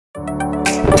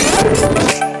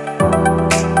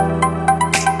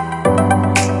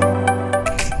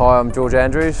Hi, I'm George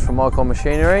Andrews from IKON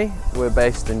Machinery. We're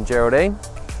based in Geraldine.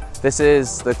 This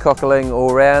is the Köckerling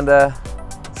Allrounder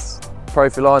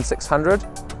profiline 600.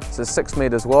 So it's 6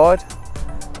 meters wide.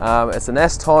 It's an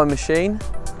S-time machine,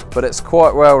 but it's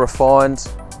quite well refined.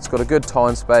 It's got a good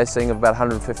time spacing of about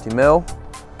 150 mil.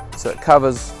 So it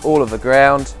covers all of the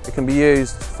ground. It can be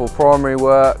used for primary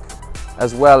work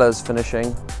as well as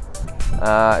finishing.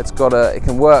 It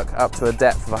can work up to a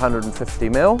depth of 150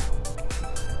 mil.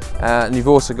 And you've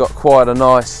also got quite a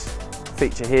nice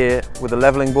feature here with a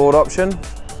levelling board option,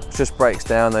 which just breaks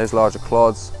down those larger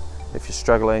clods. If you're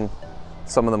struggling,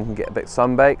 some of them can get a bit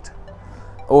sunbaked.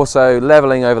 Also,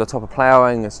 levelling over the top of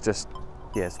ploughing is just,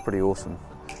 yeah, it's pretty awesome.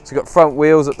 So you've got front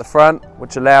wheels at the front,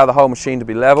 which allow the whole machine to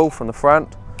be level from the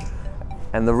front.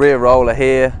 And the rear roller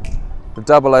here, the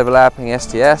double overlapping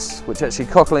STS, which actually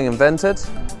Köckerling invented.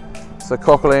 So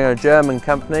Köckerling are a German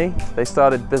company. They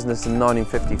started business in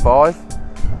 1955.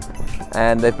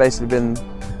 And they've basically been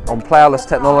on ploughless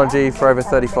technology for over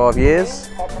 35 years.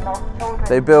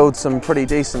 They build some pretty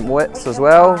decent widths as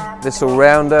well. This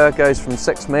all-rounder goes from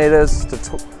 6 meters to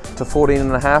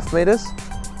 14.5 meters.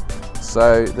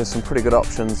 So there's some pretty good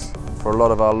options for a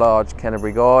lot of our large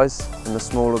Canterbury guys and the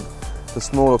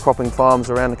smaller cropping farms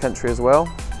around the country as well.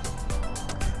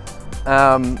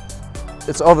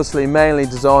 It's obviously mainly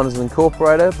designed as an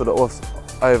incorporator, but it also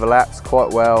overlaps quite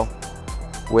well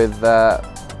with the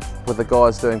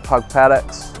guys doing pug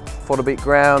paddocks, fodder beat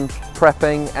ground,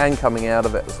 prepping and coming out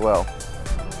of it as well.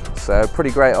 So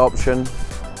pretty great option,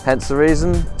 hence the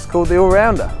reason it's called the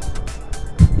All-Rounder.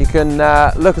 You can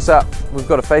look us up. We've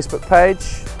got a Facebook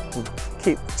page.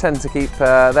 We tend to keep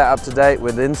that up to date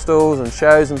with installs and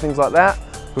shows and things like that.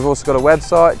 We've also got a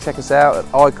website. Check us out at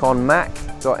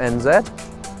ikonmac.nz,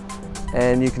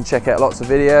 and you can check out lots of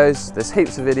videos. There's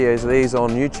heaps of videos of these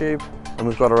on YouTube, and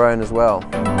we've got our own as well.